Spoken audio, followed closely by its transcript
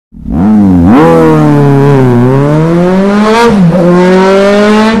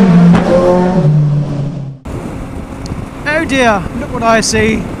I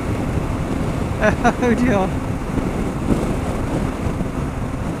see. Oh dear.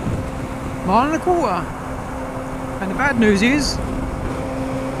 Mile and 1/4. And the bad news is,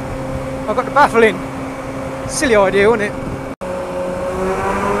 I've got the baffle in. Silly idea, wasn't it?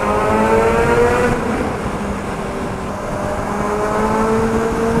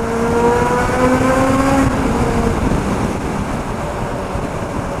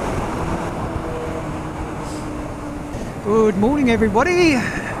 Good morning everybody.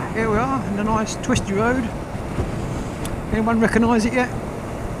 Here we are in a nice twisty road. Anyone recognise it yet?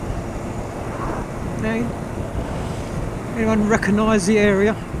 No? Anyone recognise the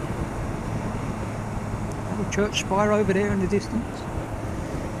area? Little church spire over there in the distance.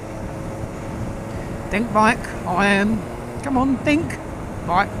 Think bike, I am. Come on, think.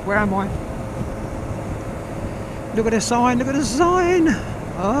 Bike, where am I? Look at the sign, look at the sign.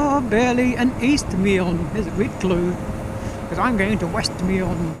 Oh, barely an East Meon. There's a great clue. Because I'm going to West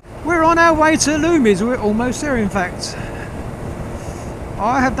Meon. We're on our way to Loomies. We're almost there, in fact.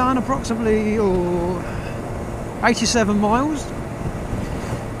 I have done approximately 87 miles,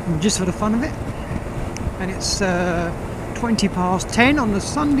 just for the fun of it. And it's 20 past 10 on the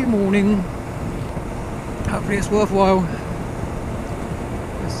Sunday morning. Hopefully it's worthwhile.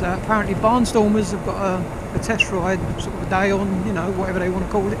 It's, apparently Bahnstormers have got a test ride, sort of a day on, you know, whatever they want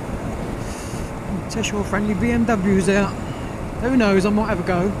to call it. Test your friendly BMWs out. Who knows, I might have a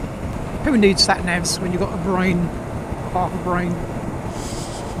go. Who needs sat-navs when you've got a brain, half a brain?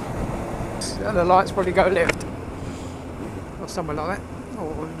 So the lights probably go left. Or somewhere like that.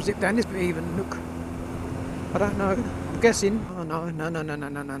 Or zip down this bit even, look. I don't know, I'm guessing. Oh no, no.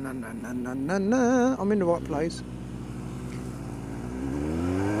 I'm in the right place.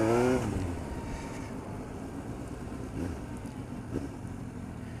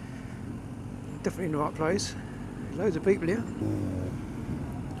 Definitely in the right place. Loads of people here.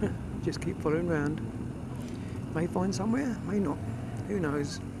 Just keep following round. May find somewhere, may not. Who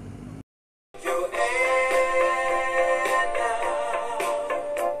knows?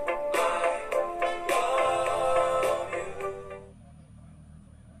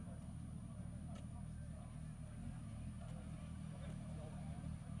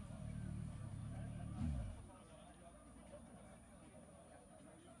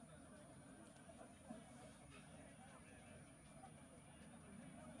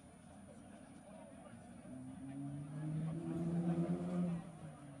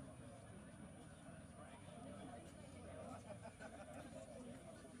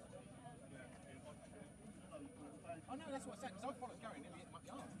 I know, that's what I said, because I thought I was going, it might be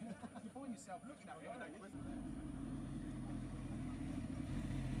hard. You find yourself looking at me, I know.